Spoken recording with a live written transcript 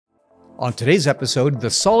On today's episode,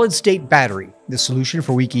 the solid-state battery, the solution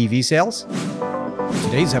for weak EV sales.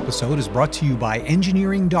 Today's episode is brought to you by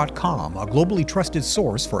engineering.com, a globally trusted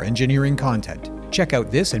source for engineering content. Check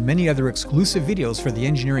out this and many other exclusive videos for the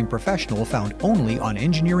engineering professional found only on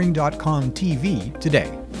engineering.com TV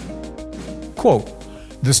today. Quote,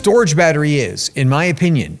 "The storage battery is, in my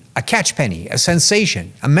opinion, a catchpenny, a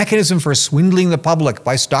sensation, a mechanism for swindling the public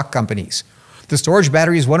by stock companies. The storage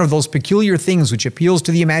battery is one of those peculiar things which appeals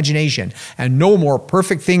to the imagination, and no more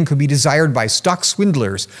perfect thing could be desired by stock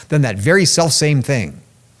swindlers than that very selfsame thing.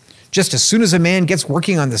 Just as soon as a man gets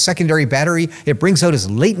working on the secondary battery, it brings out his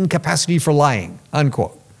latent capacity for lying."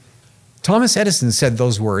 Unquote. Thomas Edison said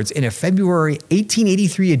those words in a February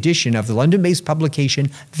 1883 edition of the London-based publication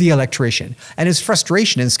The Electrician, and his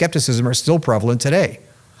frustration and skepticism are still prevalent today.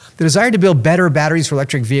 The desire to build better batteries for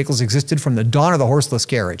electric vehicles existed from the dawn of the horseless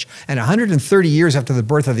carriage, and 130 years after the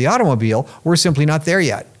birth of the automobile, we're simply not there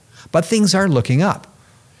yet. But things are looking up.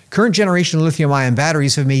 Current generation lithium-ion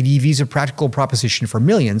batteries have made EVs a practical proposition for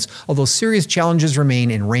millions, although serious challenges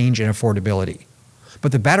remain in range and affordability.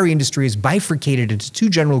 But the battery industry is bifurcated into two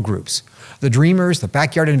general groups: the dreamers, the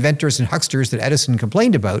backyard inventors and hucksters that Edison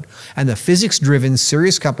complained about, and the physics-driven,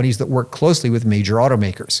 serious companies that work closely with major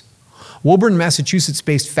automakers. Woburn,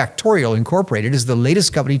 Massachusetts-based Factorial Incorporated is the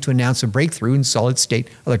latest company to announce a breakthrough in solid-state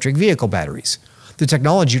electric vehicle batteries. The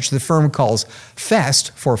technology, which the firm calls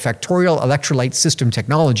FEST for Factorial Electrolyte System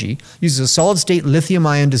Technology, uses a solid-state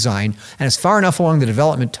lithium-ion design and is far enough along the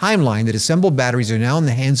development timeline that assembled batteries are now in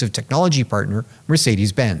the hands of technology partner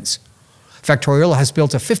Mercedes-Benz. Factorial has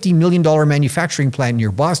built a $50 million manufacturing plant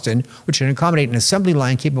near Boston, which can accommodate an assembly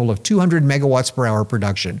line capable of 200 megawatts per hour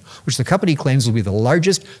production, which the company claims will be the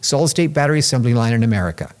largest solid-state battery assembly line in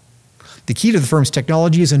America. The key to the firm's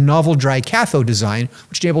technology is a novel dry cathode design,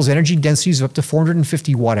 which enables energy densities of up to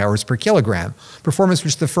 450 watt-hours per kilogram, performance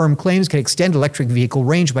which the firm claims can extend electric vehicle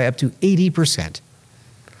range by up to 80%.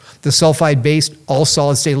 The sulfide-based,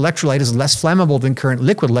 all-solid-state electrolyte is less flammable than current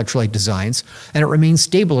liquid electrolyte designs, and it remains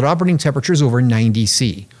stable at operating temperatures over 90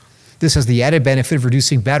 C. This has the added benefit of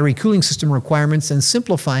reducing battery cooling system requirements and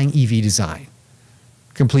simplifying EV design.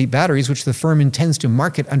 Complete batteries, which the firm intends to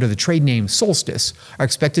market under the trade name Solstice, are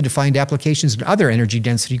expected to find applications in other energy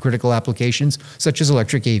density critical applications, such as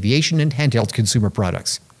electric aviation and handheld consumer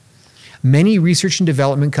products. Many research and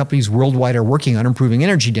development companies worldwide are working on improving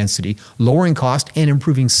energy density, lowering cost, and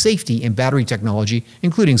improving safety in battery technology,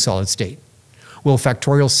 including solid-state. Will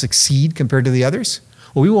Factorial succeed compared to the others?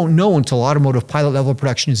 Well, we won't know until automotive pilot-level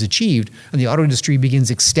production is achieved and the auto industry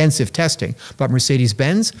begins extensive testing. But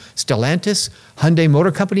Mercedes-Benz, Stellantis, Hyundai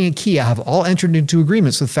Motor Company, and Kia have all entered into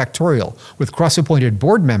agreements with Factorial, with cross-appointed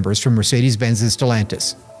board members from Mercedes-Benz and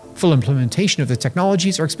Stellantis. Full implementation of the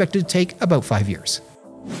technologies are expected to take about 5 years.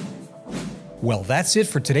 Well, that's it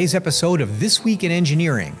for today's episode of This Week in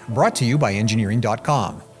Engineering, brought to you by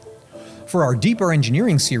engineering.com. For our deeper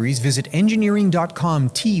engineering series, visit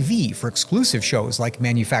engineering.com TV for exclusive shows like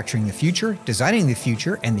Manufacturing the Future, Designing the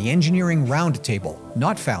Future, and the Engineering Roundtable,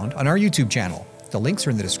 not found on our YouTube channel. The links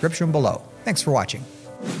are in the description below. Thanks for watching.